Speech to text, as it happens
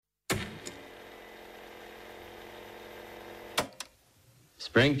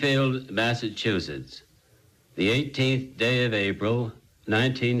Springfield, Massachusetts, the 18th day of April,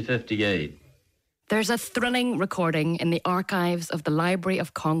 1958. There's a thrilling recording in the archives of the Library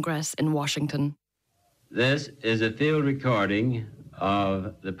of Congress in Washington. This is a field recording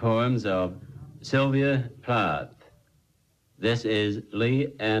of the poems of Sylvia Plath. This is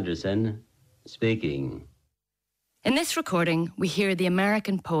Lee Anderson speaking. In this recording, we hear the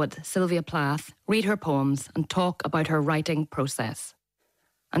American poet Sylvia Plath read her poems and talk about her writing process.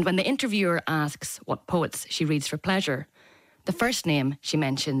 And when the interviewer asks what poets she reads for pleasure, the first name she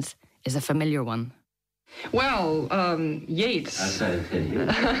mentions is a familiar one. Well, Yeats. Outside of Ted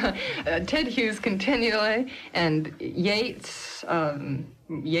Hughes. Ted Hughes continually, and Yeats,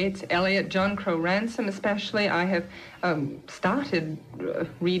 Eliot, John Crow Ransom especially. I have started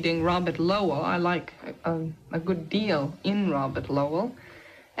reading Robert Lowell. I like a good deal in Robert Lowell.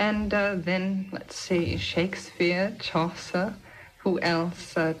 And then, let's see, Shakespeare, Chaucer, who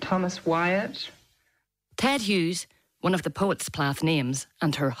else? Thomas Wyatt. Ted Hughes, one of the poets Plath names,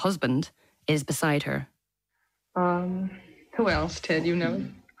 and her husband, is beside her. Who else, Ted? You know,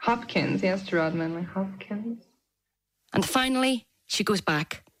 Hopkins. Yes, Gerard Manley Hopkins. And finally, she goes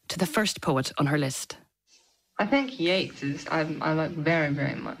back to the first poet on her list. I think Yeats is, I like very,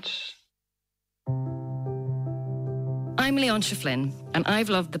 very much. I'm Leontia Flynn, and I've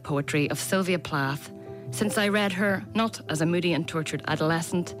loved the poetry of Sylvia Plath since I read her not as a moody and tortured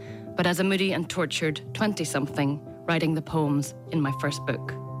adolescent, but as a moody and tortured 20-something writing the poems in my first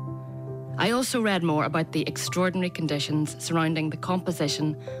book. I also read more about the extraordinary conditions surrounding the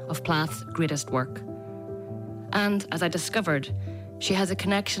composition of Plath's greatest work. And as I discovered, she has a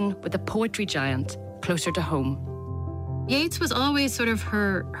connection with a poetry giant closer to home. Yeats was always sort of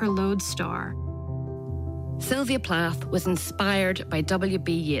her lodestar. Sylvia Plath was inspired by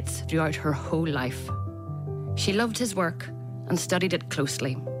W.B. Yeats throughout her whole life. She loved his work and studied it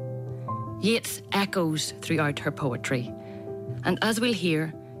closely. Yeats echoes throughout her poetry. And as we'll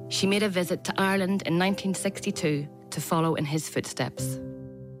hear, she made a visit to Ireland in 1962 to follow in his footsteps.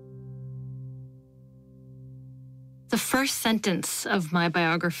 The first sentence of my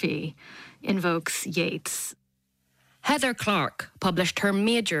biography invokes Yeats. Heather Clark published her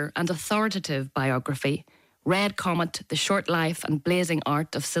major and authoritative biography, Red Comet, The Short Life and Blazing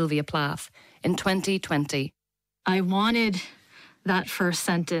Art of Sylvia Plath, in 2020. I wanted that first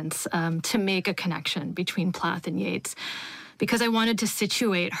sentence to make a connection between Plath and Yeats, because I wanted to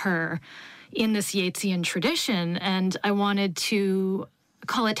situate her in this Yeatsian tradition, and I wanted to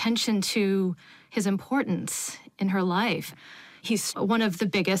call attention to his importance in her life. He's one of the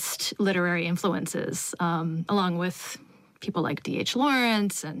biggest literary influences, along with people like D.H.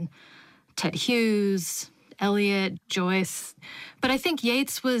 Lawrence and Ted Hughes, Eliot, Joyce. But I think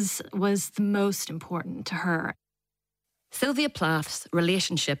Yeats was the most important to her. Sylvia Plath's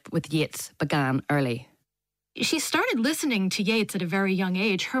relationship with Yeats began early. She started listening to Yeats at a very young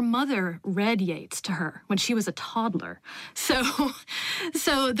age. Her mother read Yeats to her when she was a toddler. So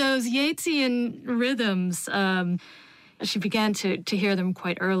those Yeatsian rhythms, she began to hear them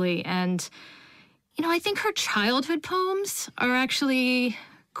quite early. And, you know, I think her childhood poems are actually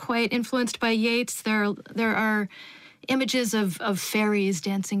quite influenced by Yeats. There are images of fairies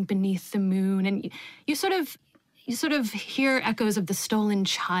dancing beneath the moon, and you sort of hear echoes of The Stolen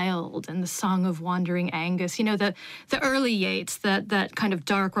Child and The Song of Wandering Angus, you know, the early Yeats, that kind of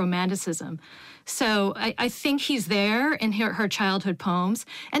dark romanticism. So I think he's there in her childhood poems.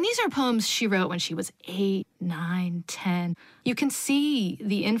 And these are poems she wrote when she was 8, 9, 10. You can see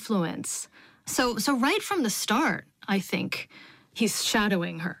the influence. So right from the start, I think he's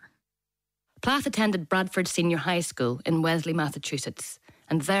shadowing her. Plath attended Bradford Senior High School in Wellesley, Massachusetts,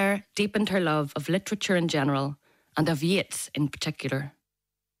 and there deepened her love of literature in general and of Yeats in particular.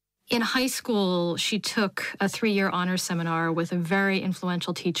 In high school, she took a 3-year honors seminar with a very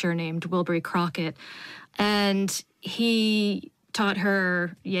influential teacher named Wilbury Crockett, and he taught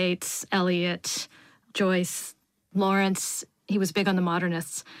her Yeats, Eliot, Joyce, Lawrence. He was big on the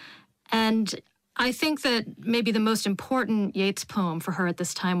modernists. And I think that maybe the most important Yeats poem for her at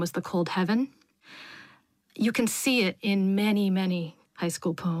this time was The Cold Heaven. You can see it in many, many high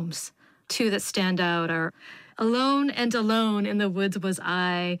school poems. Two that stand out are Alone and Alone in the Woods Was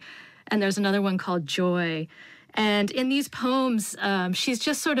I, and there's another one called Joy. And in these poems, she's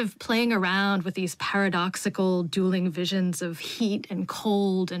just sort of playing around with these paradoxical, dueling visions of heat and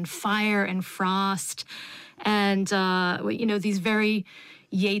cold and fire and frost, and these very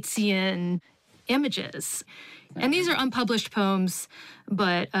Yeatsian images. And these are unpublished poems,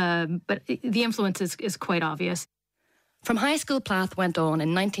 but the influence is quite obvious. From high school, Plath went on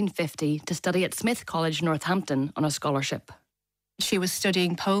in 1950 to study at Smith College, Northampton on a scholarship. She was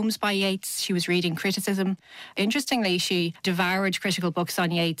studying poems by Yeats. She was reading criticism. Interestingly, she devoured critical books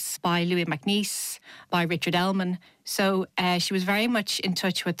on Yeats by Louis MacNeice, by Richard Ellmann. So she was very much in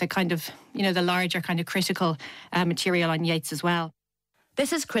touch with the kind of, the larger kind of critical material on Yeats as well.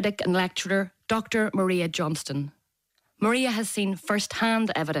 This is critic and lecturer Dr. Maria Johnston. Maria has seen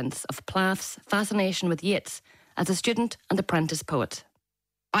first-hand evidence of Plath's fascination with Yeats as a student and apprentice poet.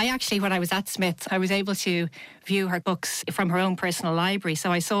 I actually, when I was at Smith, I was able to view her books from her own personal library.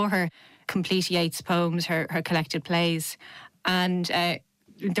 So I saw her complete Yeats poems, her collected plays, and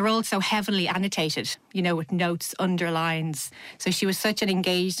they're all so heavily annotated, with notes, underlines. So she was such an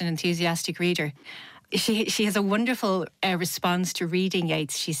engaged and enthusiastic reader. She has a wonderful response to reading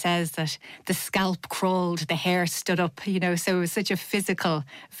Yeats. She says that the scalp crawled, the hair stood up, so it was such a physical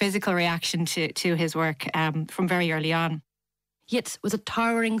reaction to his work from very early on. Yeats was a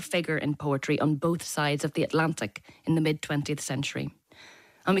towering figure in poetry on both sides of the Atlantic in the mid-20th century.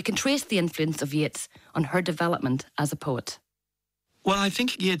 And we can trace the influence of Yeats on her development as a poet. Well, I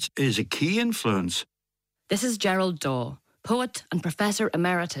think Yeats is a key influence. This is Gerald Daw, poet and Professor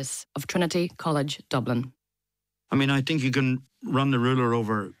Emeritus of Trinity College, Dublin. I mean, I think you can run the ruler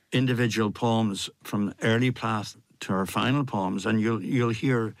over individual poems from early Plath to her final poems, and you'll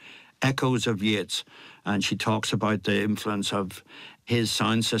hear echoes of Yeats. And she talks about the influence of his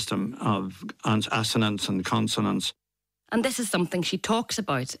sound system of assonance and consonance. And this is something she talks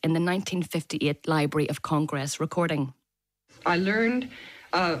about in the 1958 Library of Congress recording. I learned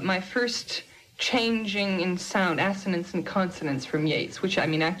my first changing in sound, assonance and consonance from Yeats, which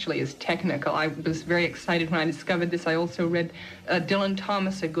actually is technical. I was very excited when I discovered this. I also read Dylan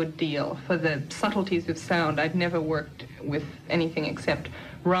Thomas a good deal for the subtleties of sound. I'd never worked with anything except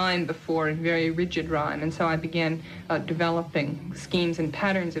rhyme before, and very rigid rhyme, and so I began developing schemes and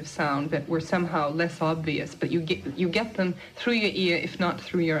patterns of sound that were somehow less obvious, but you get them through your ear, if not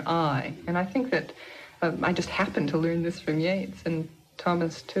through your eye. And I think that I just happened to learn this from Yeats, and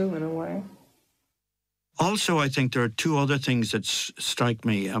Thomas too, in a way. Also, I think there are two other things that strike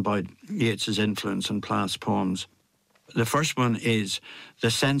me about Yeats's influence on Plath's poems. The first one is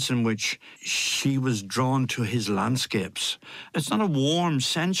the sense in which she was drawn to his landscapes. It's not a warm,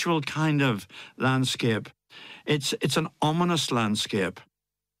 sensual kind of landscape. It's an ominous landscape.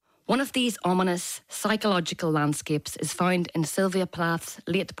 One of these ominous, psychological landscapes is found in Sylvia Plath's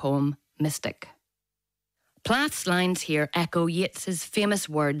late poem, Mystic. Plath's lines here echo Yeats's famous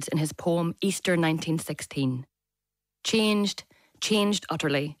words in his poem Easter 1916. Changed, changed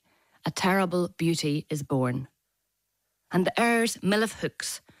utterly, a terrible beauty is born. And the air's mill of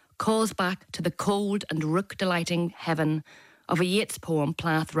hooks calls back to the cold and rook-delighting heaven of a Yeats poem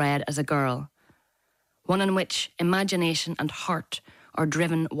Plath read as a girl, one in which imagination and heart are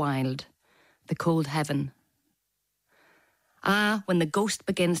driven wild, the cold heaven. Ah, when the ghost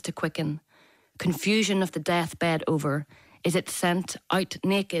begins to quicken, confusion of the deathbed over, is it sent out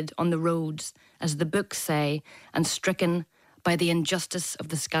naked on the roads, as the books say, and stricken by the injustice of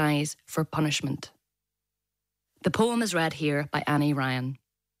the skies for punishment. The poem is read here by Annie Ryan.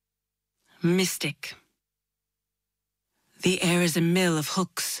 Mystic. The air is a mill of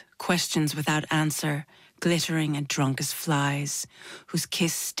hooks, questions without answer, glittering and drunk as flies, whose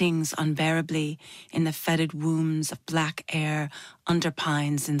kiss stings unbearably in the fetid wombs of black air under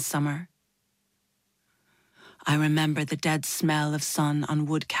pines in summer. I remember the dead smell of sun on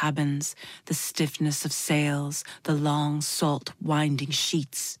wood cabins, the stiffness of sails, the long, salt, winding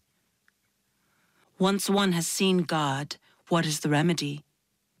sheets. Once one has seen God, what is the remedy?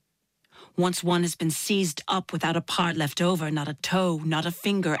 Once one has been seized up without a part left over, not a toe, not a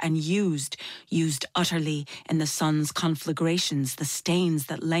finger, and used utterly in the sun's conflagrations, the stains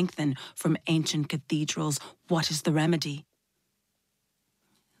that lengthen from ancient cathedrals, what is the remedy?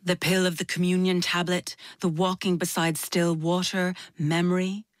 The pill of the communion tablet, the walking beside still water,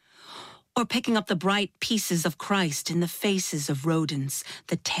 memory, or picking up the bright pieces of Christ in the faces of rodents,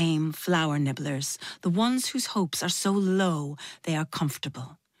 the tame flower nibblers, the ones whose hopes are so low they are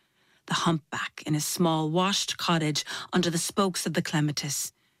comfortable. The humpback in his small washed cottage under the spokes of the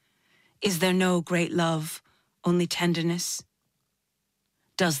clematis. Is there no great love, only tenderness?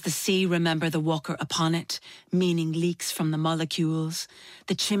 Does the sea remember the walker upon it? Meaning leaks from the molecules.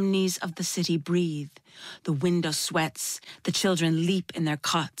 The chimneys of the city breathe. The window sweats. The children leap in their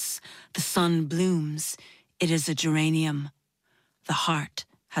cots. The sun blooms. It is a geranium. The heart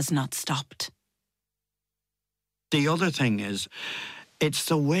has not stopped. The other thing is, it's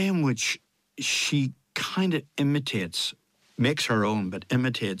the way in which she kind of imitates, makes her own, but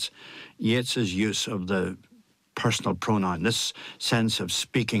imitates Yeats's use of the personal pronoun, this sense of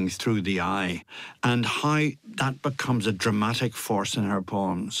speaking through the I, and how that becomes a dramatic force in her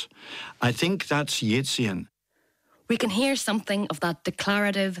poems. I think that's Yeatsian. We can hear something of that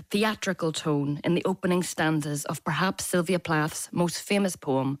declarative, theatrical tone in the opening stanzas of perhaps Sylvia Plath's most famous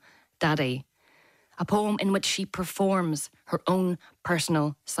poem, Daddy, a poem in which she performs her own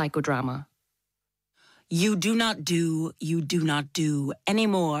personal psychodrama. You do not do any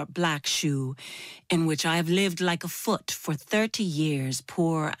more black shoe, in which I have lived like a foot for 30 years,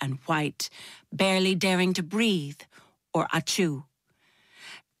 poor and white, barely daring to breathe or achoo.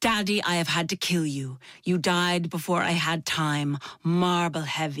 Daddy, I have had to kill you. You died before I had time, marble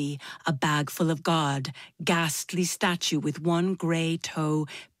heavy, a bag full of God, ghastly statue with one grey toe,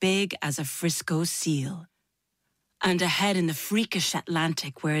 big as a Frisco seal. And a head in the freakish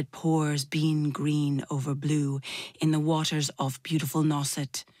Atlantic where it pours bean green over blue in the waters of beautiful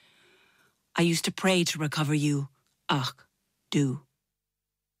Nauset. I used to pray to recover you. Ach, do.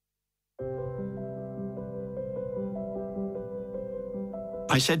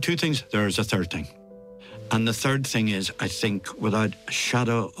 I said two things, there's a third thing. And the third thing is, I think, without a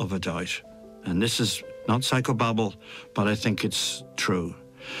shadow of a doubt, and this is not psychobabble, but I think it's true,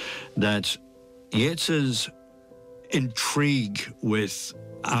 that Yeats's intrigue with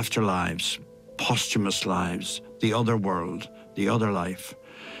afterlives, posthumous lives, the other world, the other life,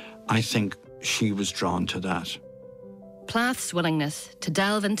 I think she was drawn to that. Plath's willingness to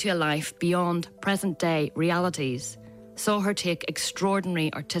delve into a life beyond present-day realities saw her take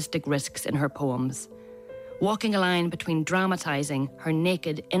extraordinary artistic risks in her poems, walking a line between dramatising her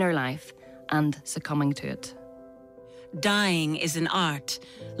naked inner life and succumbing to it. Dying is an art,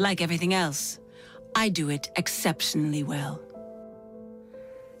 like everything else. I do it exceptionally well.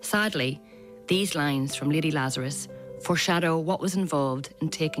 Sadly, these lines from Lady Lazarus foreshadow what was involved in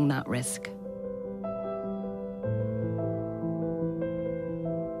taking that risk.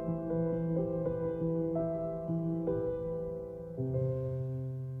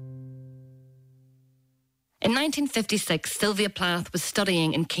 In 1956, Sylvia Plath was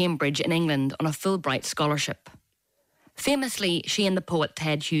studying in Cambridge in England on a Fulbright scholarship. Famously, she and the poet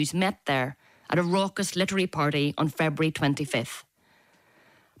Ted Hughes met there at a raucous literary party on February 25th.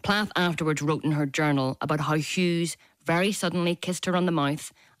 Plath afterwards wrote in her journal about how Hughes very suddenly kissed her on the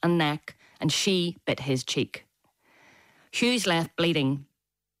mouth and neck, and she bit his cheek. Hughes left bleeding,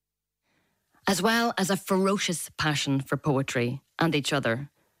 as well as a ferocious passion for poetry and each other.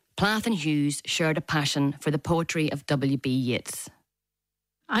 Plath and Hughes shared a passion for the poetry of W.B. Yeats.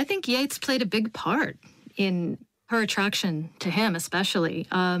 I think Yeats played a big part in her attraction to him, especially.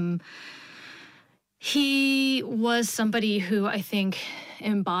 He was somebody who I think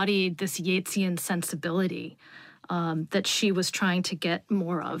embodied this Yeatsian sensibility that she was trying to get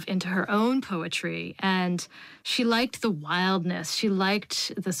more of into her own poetry. And she liked the wildness. She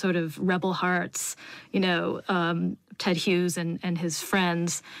liked the sort of rebel hearts, Ted Hughes and his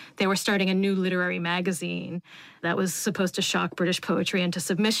friends. They were starting a new literary magazine that was supposed to shock British poetry into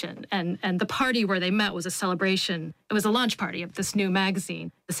submission. And the party where they met was a celebration. It was a launch party of this new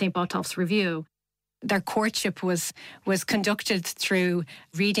magazine, the St. Botolph's Review. Their courtship was conducted through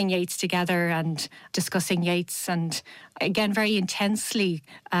reading Yeats together and discussing Yeats, and again very intensely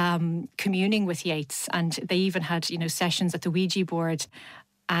communing with Yeats. And they even had sessions at the Ouija board.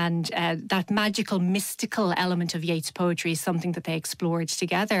 And that magical, mystical element of Yeats' poetry is something that they explored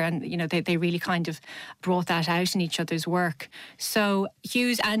together. And, they really kind of brought that out in each other's work. So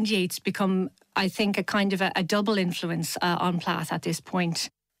Hughes and Yeats become, I think, a kind of a double influence on Plath at this point.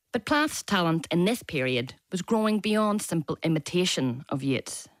 But Plath's talent in this period was growing beyond simple imitation of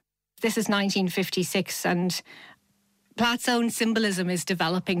Yeats. This is 1956, and Plath's own symbolism is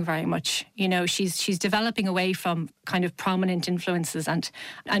developing very much. She's developing away from kind of prominent influences and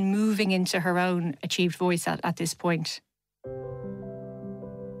moving into her own achieved voice at this point.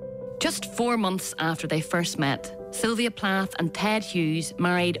 Just 4 months after they first met, Sylvia Plath and Ted Hughes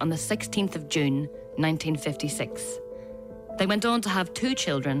married on the 16th of June, 1956. They went on to have 2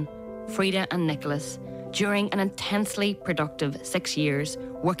 children, Frida and Nicholas, during an intensely productive 6 years,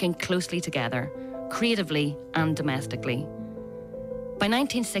 working closely together, creatively and domestically. By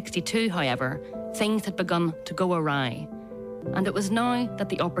 1962, however, things had begun to go awry, and it was now that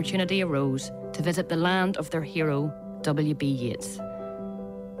the opportunity arose to visit the land of their hero, W.B. Yeats.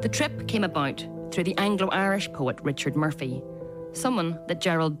 The trip came about through the Anglo-Irish poet Richard Murphy, someone that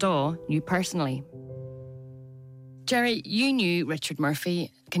Gerald Daw knew personally. Jerry, you knew Richard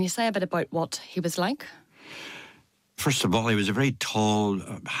Murphy. Can you say a bit about what he was like? First of all, he was a very tall,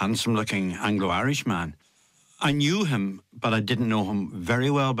 handsome-looking Anglo-Irish man. I knew him, but I didn't know him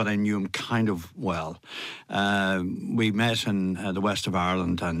very well, but I knew him kind of well. We met in the west of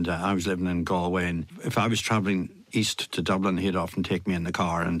Ireland, and I was living in Galway, and if I was travelling east to Dublin, he'd often take me in the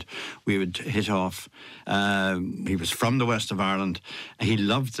car and we would hit off. He was from the west of Ireland. He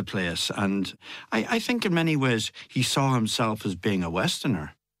loved the place, and I think in many ways he saw himself as being a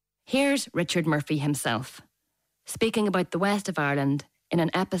Westerner. Here's Richard Murphy himself, speaking about the west of Ireland in an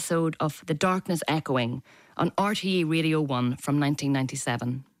episode of The Darkness Echoing on RTE Radio 1 from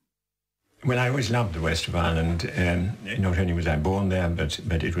 1997. Well, I always loved the west of Ireland. Not only was I born there,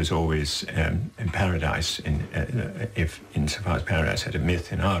 but it was always in paradise. If insofar as paradise had a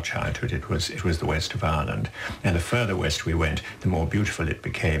myth in our childhood, it was the west of Ireland. And the further west we went, the more beautiful it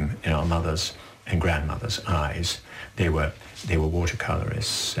became in our mothers' and grandmothers' eyes. They were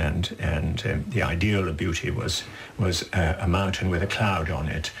watercolorists, and the ideal of beauty was a mountain with a cloud on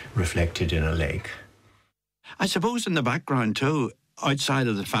it reflected in a lake. I suppose in the background too, outside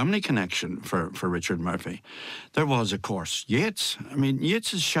of the family connection for Richard Murphy, there was, of course, Yeats. I mean,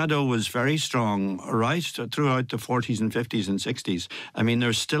 Yeats's shadow was very strong right throughout the 40s and 50s and 60s. I mean,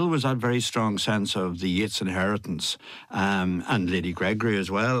 there still was that very strong sense of the Yeats inheritance. And Lady Gregory as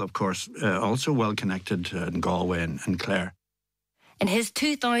well, of course, also well connected in Galway and Clare. In his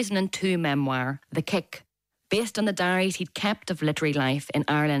 2002 memoir, The Kick, based on the diaries he'd kept of literary life in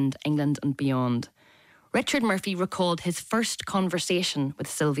Ireland, England and beyond, Richard Murphy recalled his first conversation with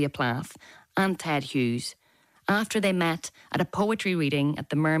Sylvia Plath and Ted Hughes after they met at a poetry reading at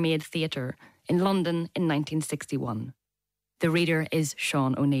the Mermaid Theatre in London in 1961. The reader is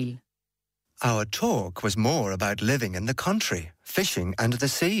Sean O'Neill. Our talk was more about living in the country, fishing and the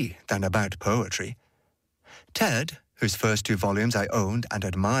sea, than about poetry. Ted, whose first 2 volumes I owned and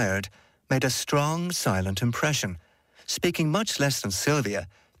admired, made a strong, silent impression, speaking much less than Sylvia,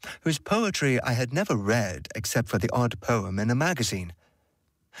 whose poetry I had never read except for the odd poem in a magazine.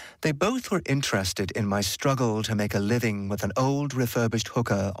 They both were interested in my struggle to make a living with an old refurbished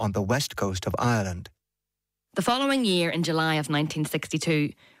hooker on the west coast of Ireland. The following year, in July of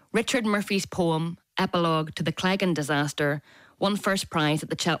 1962, Richard Murphy's poem, Epilogue to the Cleggan Disaster, won first prize at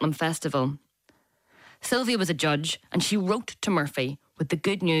the Cheltenham Festival. Sylvia was a judge, and she wrote to Murphy with the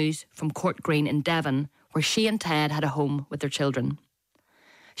good news from Court Green in Devon, where she and Ted had a home with their children.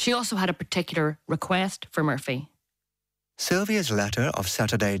 She also had a particular request for Murphy. Sylvia's letter of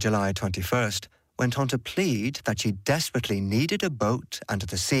Saturday, July 21st, went on to plead that she desperately needed a boat and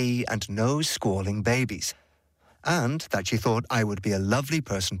the sea and no squalling babies, and that she thought I would be a lovely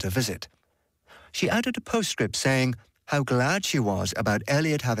person to visit. She added a postscript saying how glad she was about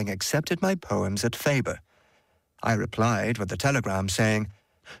Eliot having accepted my poems at Faber. I replied with a telegram saying,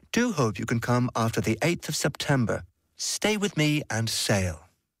 "Do hope you can come after the 8th of September. Stay with me and sail."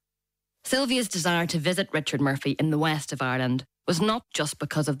 Sylvia's desire to visit Richard Murphy in the west of Ireland was not just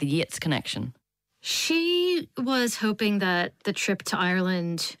because of the Yeats connection. She was hoping that the trip to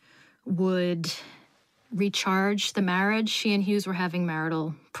Ireland would recharge the marriage. She and Hughes were having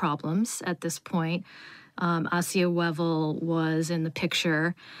marital problems at this point. Assia Wevel was in the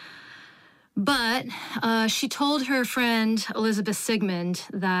picture. But she told her friend Elizabeth Sigmund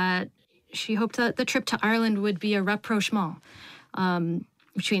that she hoped that the trip to Ireland would be a rapprochement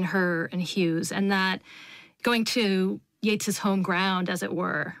between her and Hughes, and that going to Yeats's home ground, as it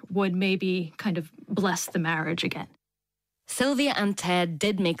were, would maybe kind of bless the marriage again. Sylvia and Ted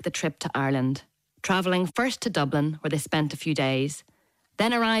did make the trip to Ireland, travelling first to Dublin, where they spent a few days,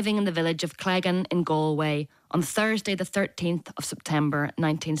 then arriving in the village of Cleggan in Galway on Thursday the 13th of September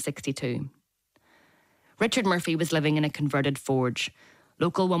 1962. Richard Murphy was living in a converted forge.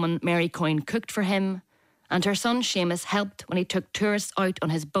 Local woman Mary Coyne cooked for him, and her son Seamus helped when he took tourists out on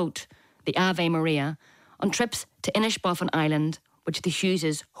his boat, the Ave Maria, on trips to Inishbofin Island, which the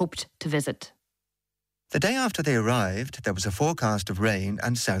Hugheses hoped to visit. The day after they arrived, there was a forecast of rain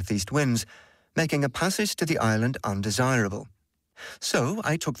and southeast winds, making a passage to the island undesirable. So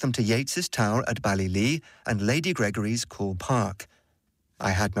I took them to Yeats's Tower at Ballylee and Lady Gregory's Cool Park.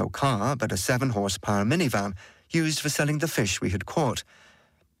 I had no car, but a 7-horsepower minivan used for selling the fish we had caught.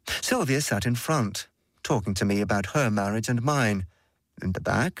 Sylvia sat in front, talking to me about her marriage and mine. In the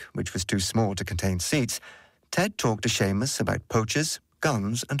back, which was too small to contain seats, Ted talked to Seamus about poachers,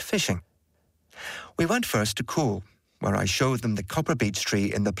 guns and fishing. We went first to Cool, where I showed them the copper beech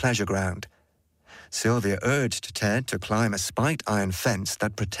tree in the pleasure ground. Sylvia urged Ted to climb a spiked iron fence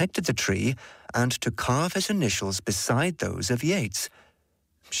that protected the tree and to carve his initials beside those of Yeats.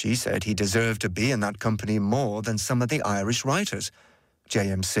 She said he deserved to be in that company more than some of the Irish writers,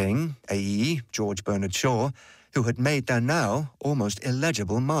 J.M. Synge, A.E., George Bernard Shaw, who had made their now almost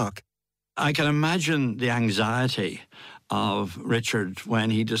illegible mark. I can imagine the anxiety of Richard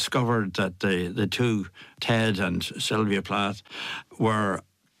when he discovered that the two, Ted and Sylvia Plath, were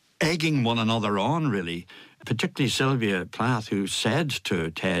egging one another on, really. Particularly Sylvia Plath, who said to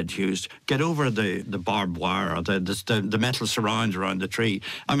Ted Hughes, get over the barbed wire or the metal surround around the tree.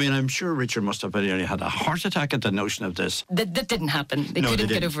 I mean, I'm sure Richard must have nearly had a heart attack at the notion of this. That didn't happen. They couldn't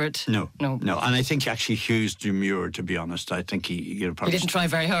get over it. No. And I think actually Hughes demurred, to be honest. I think he probably... He didn't try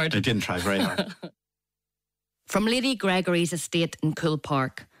very hard. He didn't try very hard. From Lady Gregory's estate in Coole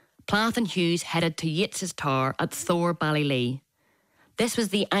Park, Plath and Hughes headed to Yeats's tower at Thor Ballylee. This was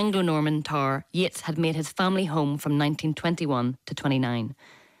the Anglo-Norman tower Yeats had made his family home from 1921 to 29,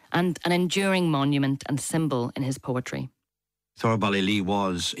 and an enduring monument and symbol in his poetry. Thor Ballylee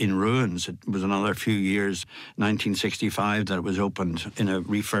was in ruins. It was another few years, 1965, that it was opened in a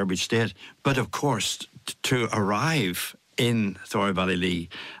refurbished state. But of course, to arrive in Thor Ballylee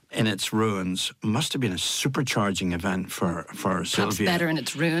in its ruins must have been a supercharging event for Perhaps Sylvia. better in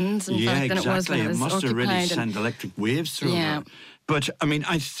its ruins, in fact, than it was when it was must have really occupied. sent electric waves through her. But, I mean,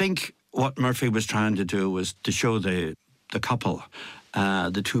 I think what Murphy was trying to do was to show the couple,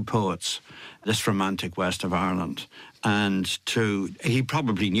 the two poets, this romantic west of Ireland. And he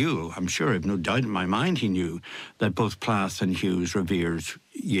probably knew, I'm sure, I've no doubt in my mind he knew, that both Plath and Hughes revered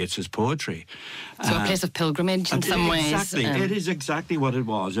Yeats's poetry. So a place of pilgrimage in some ways. Exactly. It is exactly what it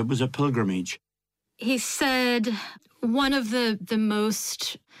was. It was a pilgrimage. He said one of the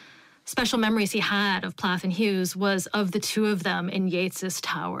most special memories he had of Plath and Hughes was of the two of them in Yeats's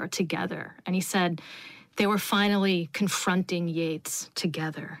tower together. And he said they were finally confronting Yeats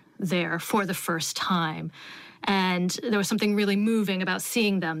together there for the first time. And there was something really moving about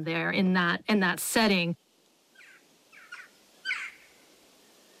seeing them there in that setting.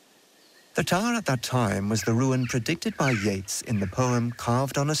 The tower at that time was the ruin predicted by Yeats in the poem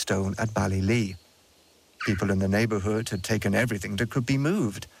Carved on a Stone at Ballylee. People in the neighbourhood had taken everything that could be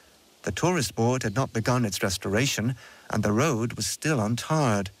moved. The tourist board had not begun its restoration, and the road was still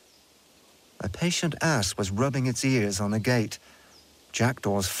untarred. A patient ass was rubbing its ears on a gate.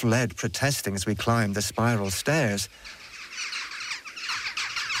 Jackdaws fled, protesting as we climbed the spiral stairs.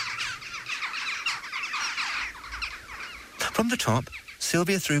 From the top,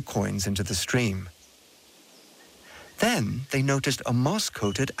 Sylvia threw coins into the stream. Then they noticed a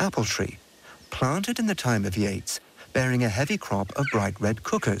moss-coated apple tree, planted in the time of Yeats, bearing a heavy crop of bright red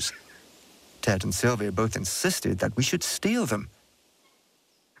cookers. Ted and Sylvia both insisted that we should steal them.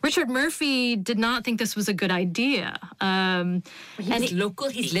 Richard Murphy did not think this was a good idea. He's local,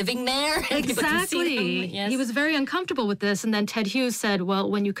 he's living there. Exactly. Yes. He was very uncomfortable with this. And then Ted Hughes said, well,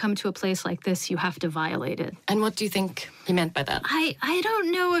 when you come to a place like this, you have to violate it. And what do you think he meant by that? I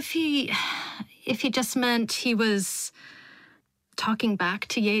don't know if he just meant he was talking back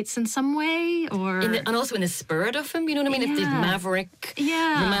to Yeats in some way, or... and also in the spirit of him, you know what I mean? It's this maverick,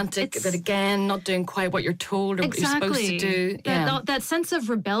 romantic, that again, not doing quite what you're told or what you're supposed to do. That sense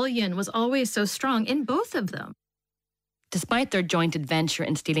of rebellion was always so strong in both of them. Despite their joint adventure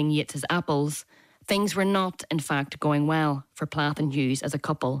in stealing Yeats's apples, things were not, in fact, going well for Plath and Hughes as a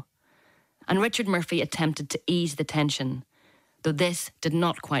couple. And Richard Murphy attempted to ease the tension, though this did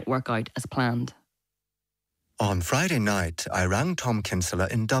not quite work out as planned. On Friday night, I rang Tom Kinsella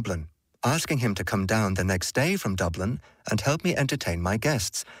in Dublin, asking him to come down the next day from Dublin and help me entertain my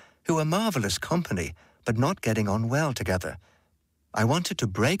guests, who were marvellous company, but not getting on well together. I wanted to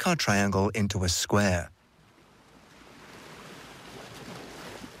break our triangle into a square.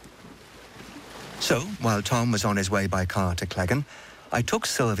 So, while Tom was on his way by car to Cleggan, I took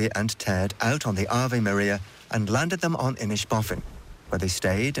Sylvia and Ted out on the Ave Maria and landed them on Inishboffin, where they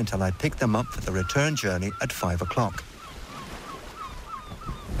stayed until I picked them up for the return journey at 5 o'clock.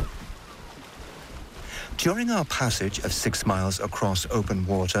 During our passage of 6 miles across open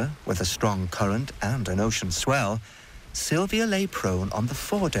water with a strong current and an ocean swell, Sylvia lay prone on the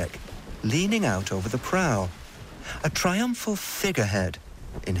foredeck, leaning out over the prow, a triumphal figurehead,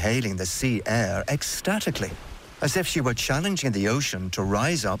 inhaling the sea air ecstatically, as if she were challenging the ocean to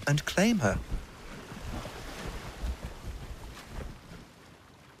rise up and claim her.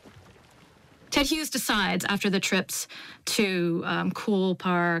 Ted Hughes decides, after the trips to Coole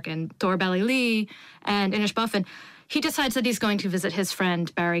Park and Thor Ballylee and Inishboffin, he decides that he's going to visit his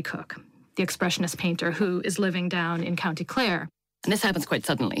friend Barry Cook, the expressionist painter who is living down in County Clare. And this happens quite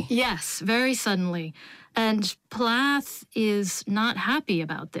suddenly. Yes, very suddenly. And Plath is not happy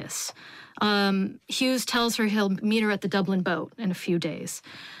about this. Hughes tells her he'll meet her at the Dublin boat in a few days.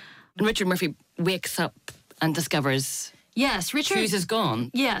 And Richard Murphy wakes up and discovers... Yes, Richard... Hughes is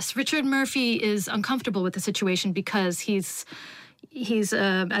gone. Yes, Richard Murphy is uncomfortable with the situation because he's He's,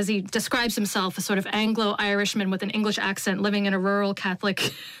 as he describes himself, a sort of Anglo-Irishman with an English accent living in a rural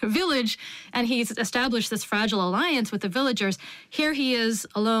Catholic village, and he's established this fragile alliance with the villagers. Here he is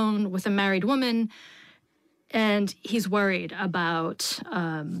alone with a married woman, and he's worried about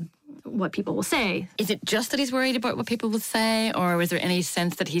what people will say. Is it just that he's worried about what people will say, or is there any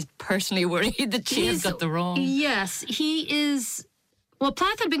sense that he's personally worried that she has got the wrong? Yes, he is. Well,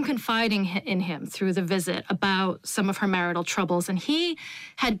 Plath had been confiding in him through the visit about some of her marital troubles, and he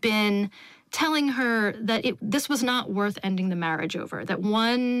had been telling her that this was not worth ending the marriage over, that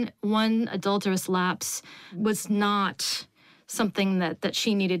one adulterous lapse was not something that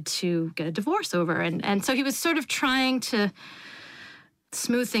she needed to get a divorce over. And so he was sort of trying to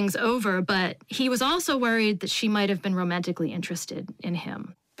smooth things over, but he was also worried that she might have been romantically interested in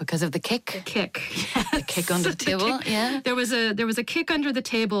him. Because of the kick? The kick, yes. The kick under the table, yeah. There was a kick under the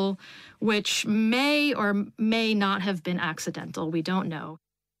table, which may or may not have been accidental. We don't know.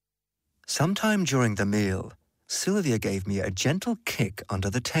 Sometime during the meal, Sylvia gave me a gentle kick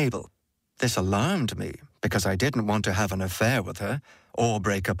under the table. This alarmed me because I didn't want to have an affair with her, or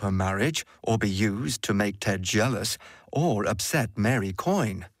break up her marriage, or be used to make Ted jealous, or upset Mary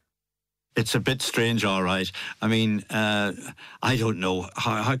Coyne. It's a bit strange, all right. I mean, I don't know.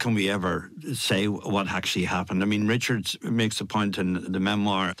 How can we ever say what actually happened? I mean, Richards makes a point in the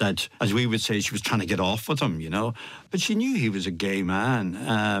memoir that, as we would say, she was trying to get off with him, you know. But she knew he was a gay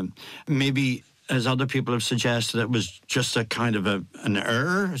man. Maybe, as other people have suggested, it was just a kind of an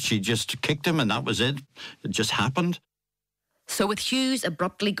error. She just kicked him and that was it. It just happened. So with Hughes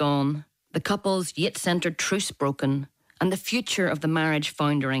abruptly gone, the couple's Yeats-centred truce broken, and the future of the marriage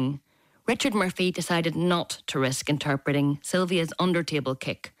foundering, Richard Murphy decided not to risk interpreting Sylvia's under-table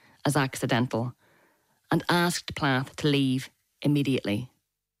kick as accidental and asked Plath to leave immediately.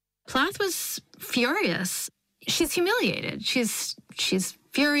 Plath was furious. She's humiliated. She's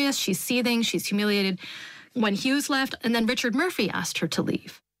furious, she's seething, she's humiliated. When Hughes left, and then Richard Murphy asked her to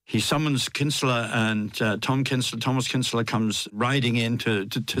leave. He summons Kinsella, and Thomas Kinsella comes riding in to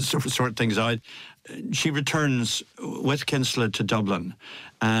sort things out. She returns with Kinsella to Dublin,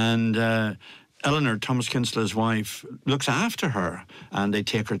 and Eleanor, Thomas Kinsella's wife, looks after her, and they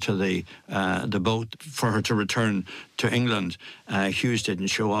take her to the boat for her to return to England. Hughes didn't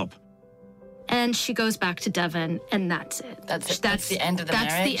show up. And she goes back to Devon, and that's it. That's the end of the marriage?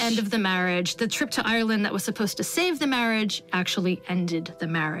 That's the end of the marriage. The trip to Ireland that was supposed to save the marriage actually ended the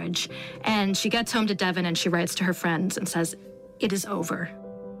marriage. And she gets home to Devon, and she writes to her friends and says, "It is over."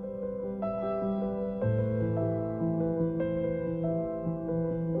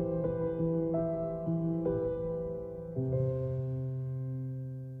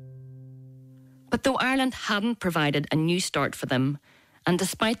 But though Ireland hadn't provided a new start for them, and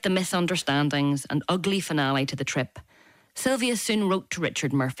despite the misunderstandings and ugly finale to the trip, Sylvia soon wrote to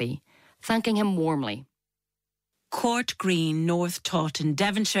Richard Murphy, thanking him warmly. Court Green, North Taunton,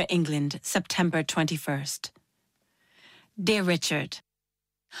 Devonshire, England, September 21st. Dear Richard,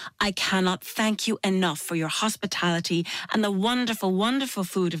 I cannot thank you enough for your hospitality and the wonderful, wonderful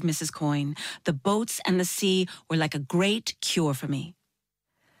food of Mrs. Coyne. The boats and the sea were like a great cure for me.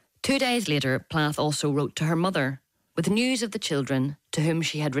 2 days later, Plath also wrote to her mother, with news of the children to whom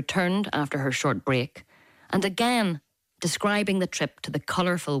she had returned after her short break, and again describing the trip to the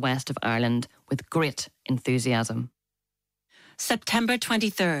colourful west of Ireland with great enthusiasm. September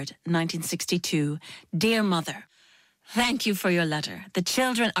 23rd, 1962. Dear Mother, thank you for your letter. The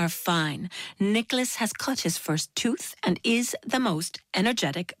children are fine. Nicholas has cut his first tooth and is the most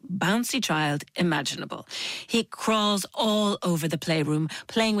energetic, bouncy child imaginable. He crawls all over the playroom,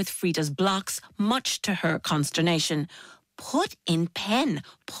 playing with Frida's blocks, much to her consternation. Put in pen,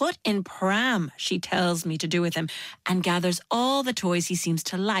 put in pram, she tells me to do with him, and gathers all the toys he seems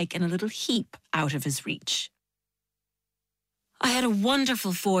to like in a little heap out of his reach. I had a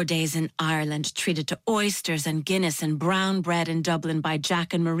wonderful 4 days in Ireland, treated to oysters and Guinness and brown bread in Dublin by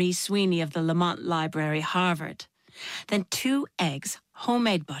Jack and Marie Sweeney of the Lamont Library, Harvard. Then 2 eggs,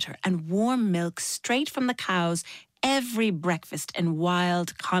 homemade butter, and warm milk straight from the cows every breakfast in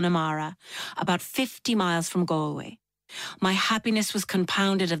wild Connemara, about 50 miles from Galway. My happiness was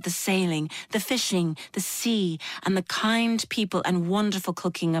compounded of the sailing, the fishing, the sea, and the kind people and wonderful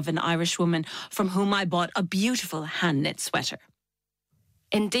cooking of an Irish woman from whom I bought a beautiful hand-knit sweater.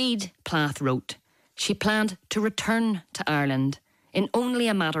 Indeed, Plath wrote, she planned to return to Ireland in only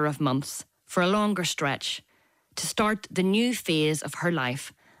a matter of months for a longer stretch to start the new phase of her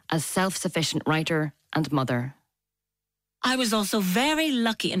life as self-sufficient writer and mother. I was also very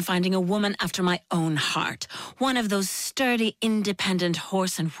lucky in finding a woman after my own heart. One of those sturdy, independent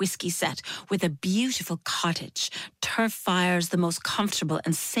horse and whiskey set with a beautiful cottage, turf fires, the most comfortable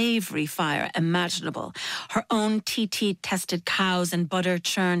and savoury fire imaginable, her own TT-tested cows and butter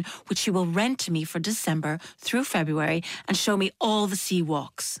churn, which she will rent to me for December through February and show me all the sea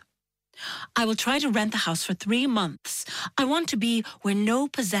walks. I will try to rent the house for 3 months. I want to be where no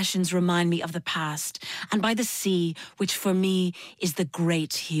possessions remind me of the past, and by the sea, which for me is the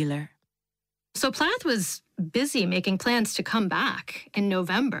great healer. So Plath was busy making plans to come back in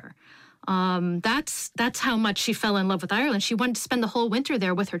November. That's how much she fell in love with Ireland. She wanted to spend the whole winter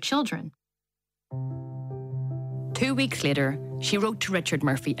there with her children. 2 weeks later, she wrote to Richard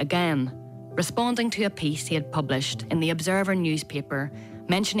Murphy again, responding to a piece he had published in the Observer newspaper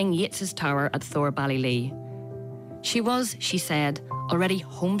mentioning Yeats's tower at Thorballylee. She was, she said, already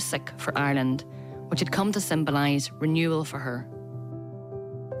homesick for Ireland, which had come to symbolise renewal for her.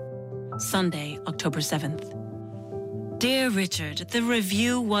 Sunday, October 7th. Dear Richard, the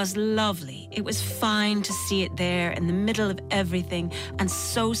review was lovely. It was fine to see it there in the middle of everything and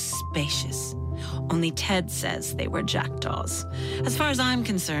so spacious. Only Ted says they were jackdaws. As far as I'm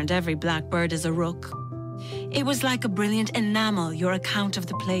concerned, every blackbird is a rook. It was like a brilliant enamel, your account of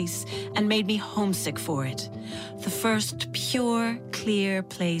the place, and made me homesick for it. The first pure, clear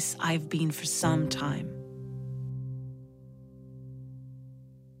place I've been for some time.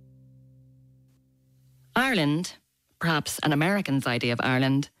 Ireland, perhaps an American's idea of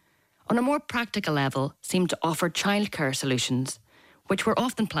Ireland, on a more practical level seemed to offer childcare solutions, which were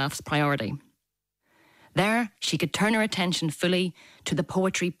often Plath's priority. There, she could turn her attention fully to the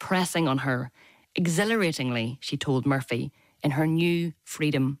poetry pressing on her, exhilaratingly, she told Murphy, in her new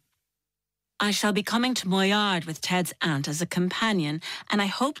freedom. I shall be coming to Moyard with Ted's aunt as a companion, and I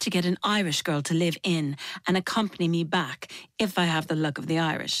hope to get an Irish girl to live in and accompany me back, if I have the luck of the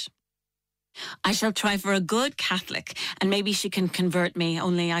Irish. I shall try for a good Catholic, and maybe she can convert me,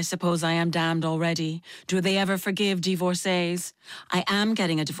 only I suppose I am damned already. Do they ever forgive divorcees? I am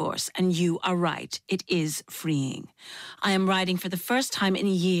getting a divorce, and you are right. It is freeing. I am writing for the first time in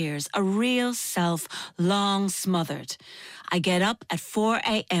years, a real self, long smothered. I get up at 4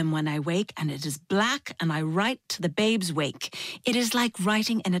 a.m. when I wake, and it is black, and I write to the babe's wake. It is like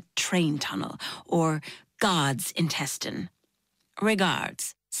writing in a train tunnel, or God's intestine.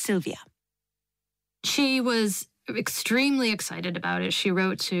 Regards, Sylvia. She was extremely excited about it. She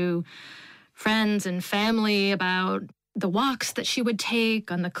wrote to friends and family about the walks that she would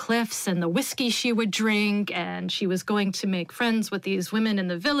take on the cliffs and the whiskey she would drink, and she was going to make friends with these women in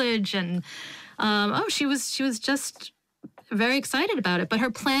the village. And she was just very excited about it. But her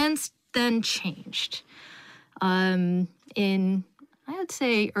plans then changed. In, I would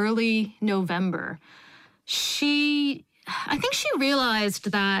say, early November, I think she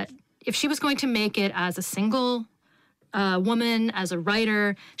realized that if she was going to make it as a single woman, as a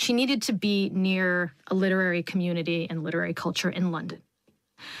writer, she needed to be near a literary community and literary culture in London.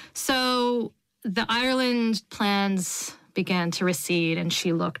 So the Ireland plans began to recede, and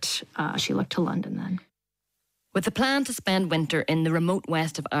she looked to London then. With the plan to spend winter in the remote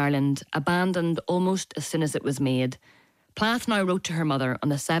west of Ireland abandoned almost as soon as it was made, Plath now wrote to her mother on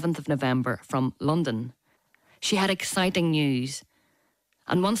the 7th of November from London. She had exciting news.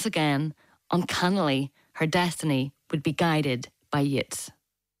 And once again, uncannily, her destiny would be guided by Yeats.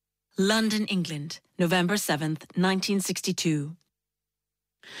 London, England, November 7th, 1962.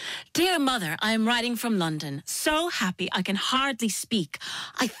 Dear Mother, I am writing from London. So happy I can hardly speak.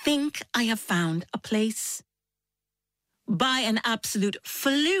 I think I have found a place. By an absolute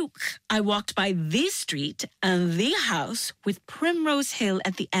fluke, I walked by this street and the house with Primrose Hill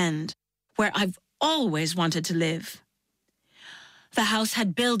at the end, where I've always wanted to live. The house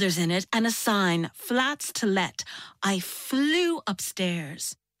had builders in it and a sign, flats to let. I flew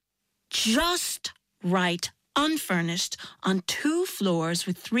upstairs. Just right, unfurnished, on 2 floors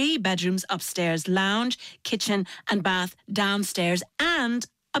with 3 bedrooms upstairs, lounge, kitchen and bath downstairs, and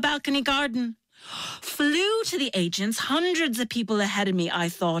a balcony garden. Flew to the agents, hundreds of people ahead of me, I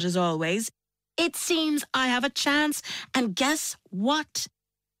thought, as always. It seems I have a chance, and guess what?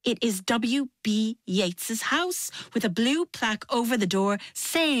 It is W.B. Yeats's house, with a blue plaque over the door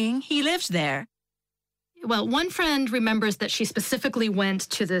saying he lived there. Well, one friend remembers that she specifically went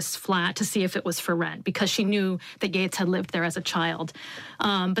to this flat to see if it was for rent because she knew that Yeats had lived there as a child.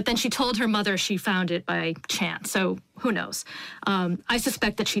 But then she told her mother she found it by chance, so who knows? I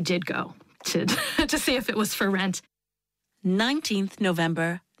suspect that she did go to see if it was for rent. 19th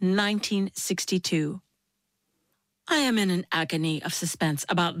November, 1962. I am in an agony of suspense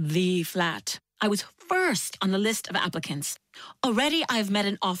about the flat. I was first on the list of applicants. Already I've met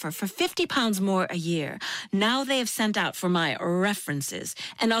an offer for £50 more a year. Now they have sent out for my references.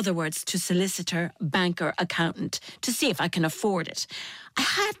 In other words, to solicitor, banker, accountant, to see if I can afford it. I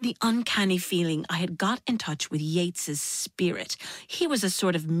had the uncanny feeling I had got in touch with Yeats's spirit. He was a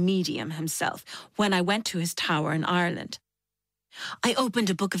sort of medium himself when I went to his tower in Ireland. I opened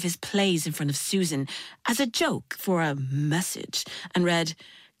a book of his plays in front of Susan as a joke for a message and read,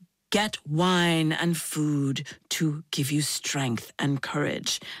 "Get wine and food to give you strength and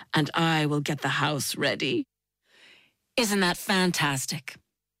courage, and I will get the house ready." Isn't that fantastic?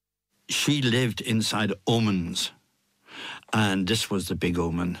 She lived inside omens. And this was the big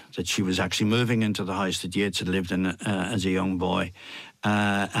omen, that she was actually moving into the house that Yeats had lived in as a young boy,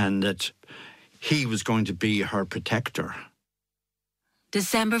 and that he was going to be her protector.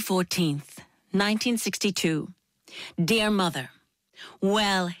 December 14th, 1962. Dear Mother,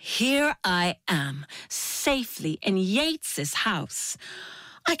 well, here I am, safely in Yeats's house.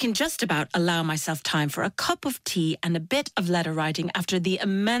 I can just about allow myself time for a cup of tea and a bit of letter writing after the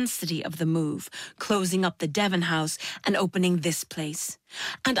immensity of the move, closing up the Devon house and opening this place.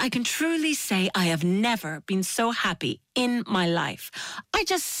 And I can truly say I have never been so happy in my life. I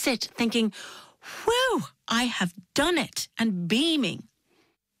just sit thinking, whew, I have done it, and beaming.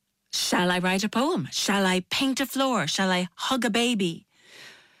 Shall I write a poem? Shall I paint a floor? Shall I hug a baby?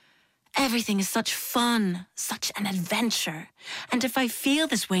 Everything is such fun, such an adventure. And if I feel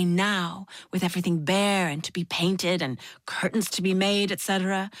this way now, with everything bare and to be painted and curtains to be made,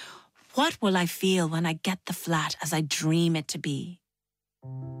 etc., what will I feel when I get the flat as I dream it to be?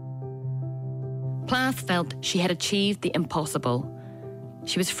 Plath felt she had achieved the impossible.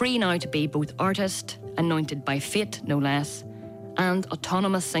 She was free now to be both artist, anointed by fate no less, and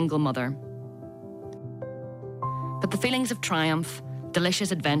autonomous single mother. But the feelings of triumph,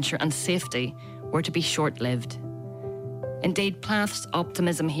 delicious adventure and safety were to be short-lived. Indeed, Plath's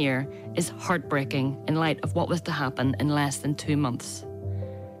optimism here is heartbreaking in light of what was to happen in less than 2 months.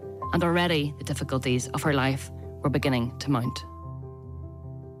 And already the difficulties of her life were beginning to mount.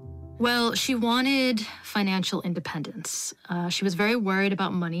 Well, she wanted financial independence. She was very worried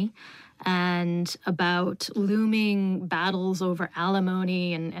about money and about looming battles over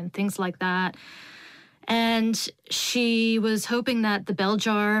alimony and things like that. And she was hoping that The Bell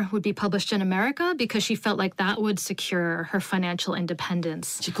Jar would be published in America because she felt like that would secure her financial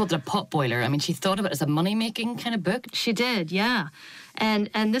independence. She called it a potboiler. I mean, she thought of it as a money-making kind of book. She did, yeah.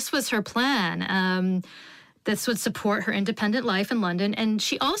 And this was her plan. This would support her independent life in London. And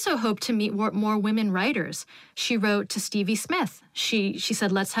she also hoped to meet more women writers. She wrote to Stevie Smith. She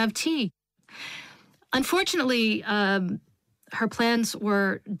said, let's have tea. Unfortunately, her plans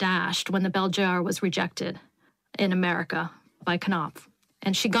were dashed when The Bell Jar was rejected in America by Knopf.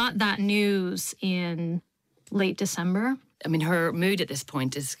 And she got that news in late December. I mean, her mood at this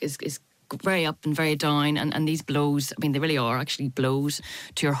point is very up and very down. And these blows, I mean, they really are actually blows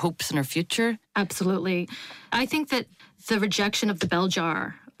to her hopes and her future. Absolutely. I think that the rejection of The Bell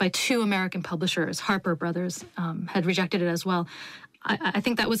Jar by 2 American publishers, Harper Brothers, had rejected it as well. I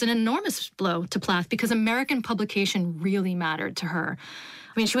think that was an enormous blow to Plath because American publication really mattered to her.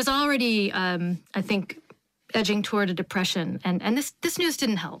 I mean, she was already, I think, edging toward a depression, and this news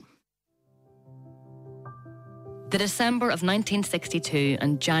didn't help. The December of 1962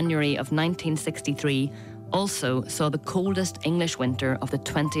 and January of 1963 also saw the coldest English winter of the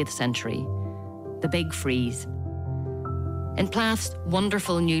 20th century, the Big Freeze. In Plath's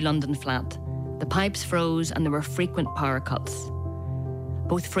wonderful new London flat, the pipes froze and there were frequent power cuts.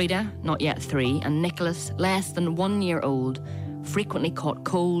 Both Frida, not yet 3, and Nicholas, less than 1 year old, frequently caught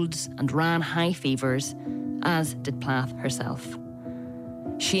colds and ran high fevers, as did Plath herself.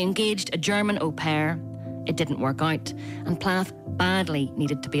 She engaged a German au pair. It didn't work out, and Plath badly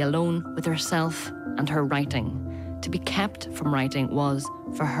needed to be alone with herself and her writing. To be kept from writing was,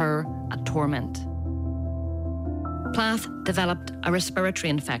 for her, a torment. Plath developed a respiratory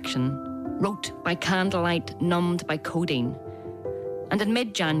infection, wrote by candlelight, numbed by codeine, and in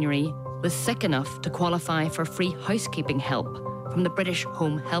mid-January was sick enough to qualify for free housekeeping help from the British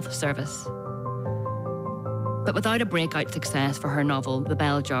Home Health Service. But without a breakout success for her novel, The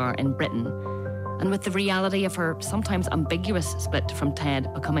Bell Jar, in Britain, and with the reality of her sometimes ambiguous split from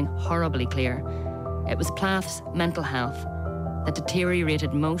Ted becoming horribly clear, it was Plath's mental health that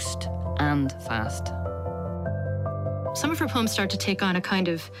deteriorated most and fast. Some of her poems start to take on a kind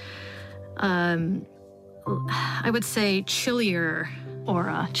of, I would say, chillier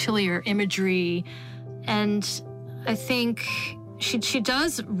aura, chillier imagery. And I think she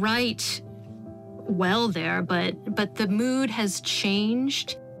does write well there, but the mood has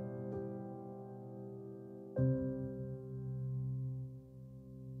changed.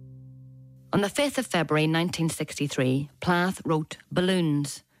 On the 5th of February 1963, Plath wrote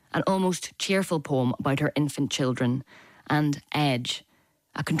Balloons, an almost cheerful poem about her infant children, and Edge,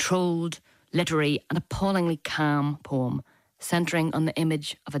 a controlled, literary and appallingly calm poem centring on the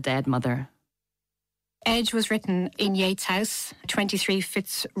image of a dead mother. Edge was written in Yeats' house, 23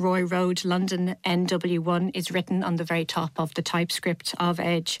 Fitzroy Road, London, NW1 is written on the very top of the typescript of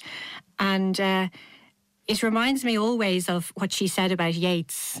Edge. And it reminds me always of what she said about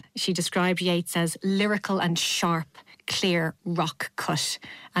Yeats. She described Yeats as lyrical and sharp, clear rock cut.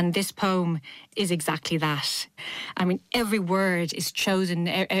 And this poem is exactly that. I mean, every word is chosen,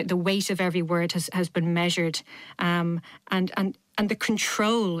 the weight of every word has been measured. And the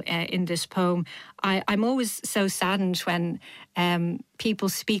control in this poem, I'm always so saddened when people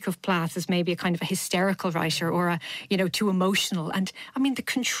speak of Plath as maybe a kind of a hysterical writer or too emotional. And I mean, the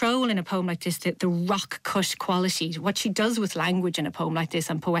control in a poem like this, the rock cut quality, what she does with language in a poem like this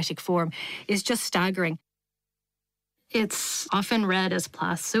and poetic form is just staggering. It's often read as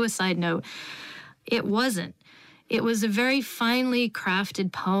Plath's suicide note. It wasn't. It was a very finely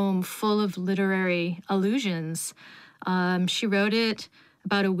crafted poem full of literary allusions. She wrote it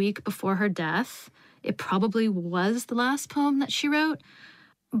about a week before her death. It probably was the last poem that she wrote.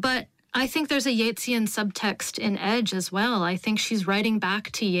 But I think there's a Yeatsian subtext in Edge as well. I think she's writing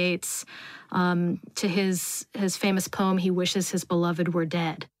back to Yeats, to his famous poem, He Wishes His Beloved Were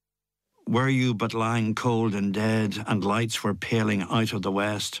Dead. Were you but lying cold and dead, and lights were paling out of the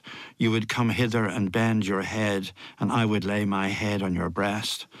west, you would come hither and bend your head, and I would lay my head on your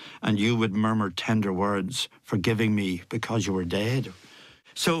breast, and you would murmur tender words, forgiving me because you were dead.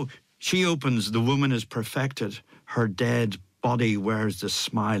 So she opens, the woman is perfected, her dead body wears the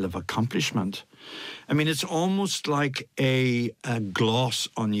smile of accomplishment. I mean, it's almost like a gloss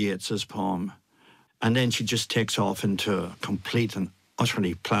on Yeats's poem. And then she just takes off into a complete and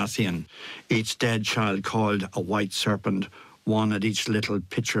utterly Plathian. Each dead child called a white serpent, one at each little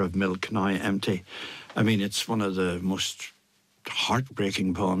pitcher of milk now empty. I mean, it's one of the most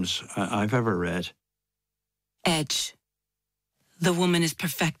heartbreaking poems I've ever read. Edge. The woman is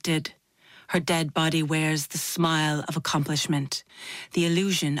perfected. Her dead body wears the smile of accomplishment. The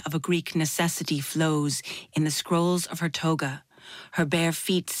illusion of a Greek necessity flows in the scrolls of her toga. Her bare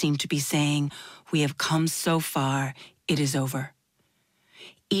feet seem to be saying, we have come so far, it is over.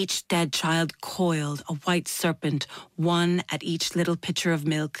 Each dead child coiled, a white serpent, one at each little pitcher of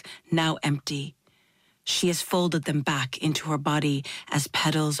milk, now empty. She has folded them back into her body as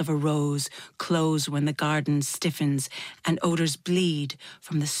petals of a rose close when the garden stiffens and odors bleed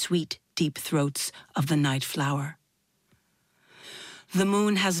from the sweet, deep throats of the night flower. The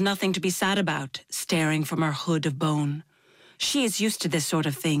moon has nothing to be sad about, staring from her hood of bone. She is used to this sort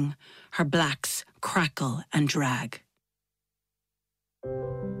of thing. Her blacks crackle and drag.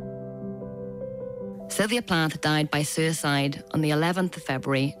 Sylvia Plath died by suicide on the 11th of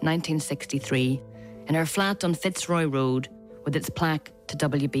February 1963 in her flat on Fitzroy Road with its plaque to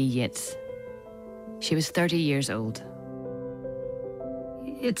W.B. Yeats. She was 30 years old.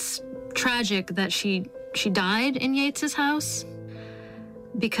 It's tragic that she died in Yeats's house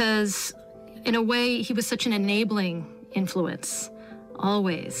because, in a way, he was such an enabling influence,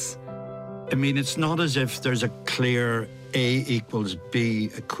 always. I mean, it's not as if there's a clear A equals B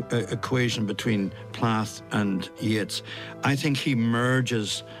equation between Plath and Yeats. I think he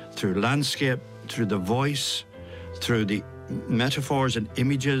merges through landscape, through the voice, through the metaphors and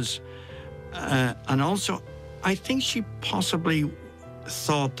images. And also, I think she possibly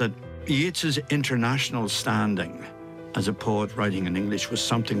thought that Yeats's international standing as a poet writing in English was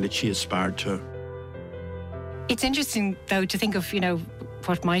something that she aspired to. It's interesting, though, to think of,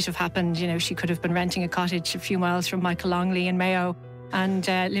 what might have happened. She could have been renting a cottage a few miles from Michael Longley in Mayo and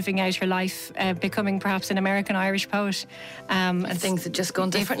living out her life, becoming perhaps an American-Irish poet. And things had just gone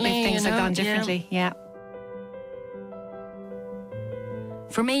differently. If things had gone differently, yeah.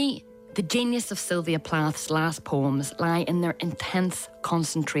 For me, the genius of Sylvia Plath's last poems lie in their intense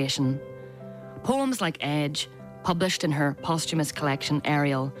concentration. Poems like Edge, published in her posthumous collection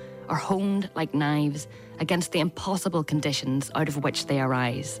Ariel, are honed like knives against the impossible conditions out of which they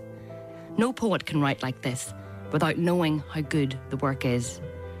arise. No poet can write like this without knowing how good the work is.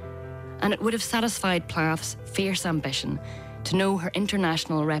 And it would have satisfied Plath's fierce ambition to know her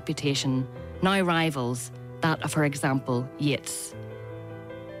international reputation now rivals that of her example, Yeats.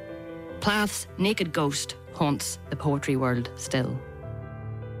 Plath's naked ghost haunts the poetry world still.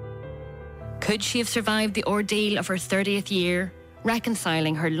 Could she have survived the ordeal of her 30th year,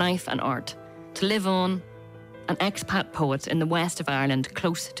 reconciling her life and art to live on, an expat poet in the west of Ireland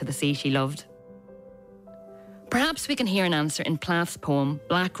close to the sea she loved? Perhaps we can hear an answer in Plath's poem,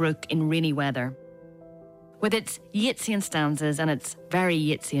 Black Rook in Rainy Weather. With its Yeatsian stanzas and its very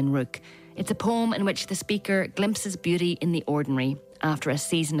Yeatsian rook, it's a poem in which the speaker glimpses beauty in the ordinary after a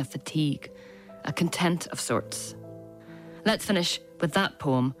season of fatigue, a content of sorts. Let's finish with that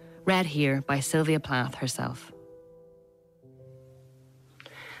poem, read here by Sylvia Plath herself.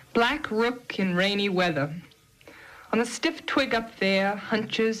 Black Rook in Rainy Weather. On the stiff twig up there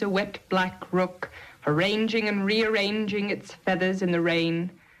hunches a wet black rook, arranging and rearranging its feathers in the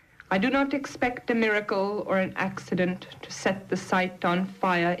rain. I do not expect a miracle or an accident to set the sight on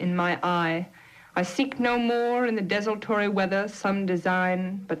fire in my eye. I seek no more in the desultory weather some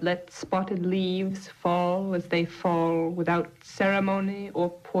design, but let spotted leaves fall as they fall without ceremony or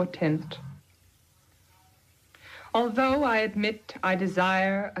portent. Although I admit I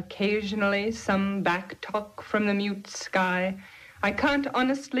desire occasionally some back-talk from the mute sky, I can't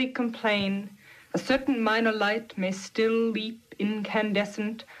honestly complain. A certain minor light may still leap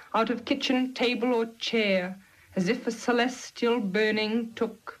incandescent out of kitchen table or chair, as if a celestial burning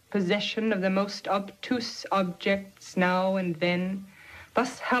took possession of the most obtuse objects now and then,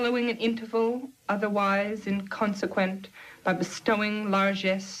 thus hallowing an interval otherwise inconsequent by bestowing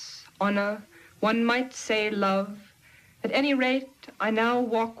largesse, honor, one might say love. At any rate, I now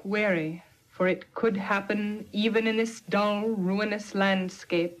walk wary, for it could happen even in this dull, ruinous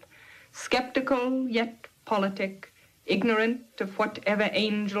landscape, skeptical yet politic, ignorant of whatever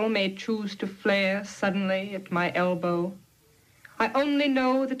angel may choose to flare suddenly at my elbow. I only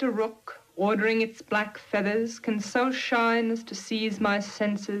know that a rook, ordering its black feathers, can so shine as to seize my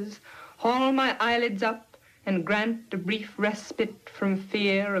senses, haul my eyelids up, and grant a brief respite from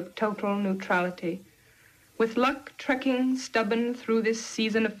fear of total neutrality. With luck trekking stubborn through this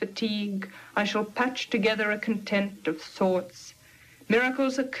season of fatigue, I shall patch together a content of sorts.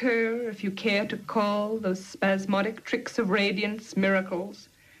 Miracles occur, if you care to call those spasmodic tricks of radiance miracles.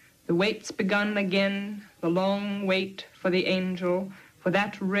 The wait's begun again, the long wait for the angel, for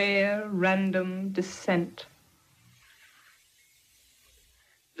that rare, random descent.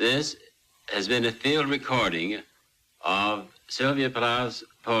 This has been a field recording of Sylvia Plath's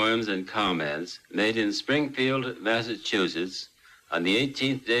poems and comments made in Springfield, Massachusetts on the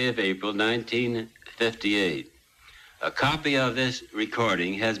 18th day of April, 1958. A copy of this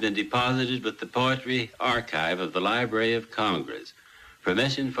recording has been deposited with the Poetry Archive of the Library of Congress.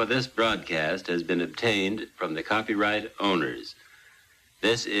 Permission for this broadcast has been obtained from the copyright owners.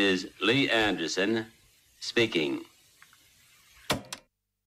 This is Lee Anderson speaking.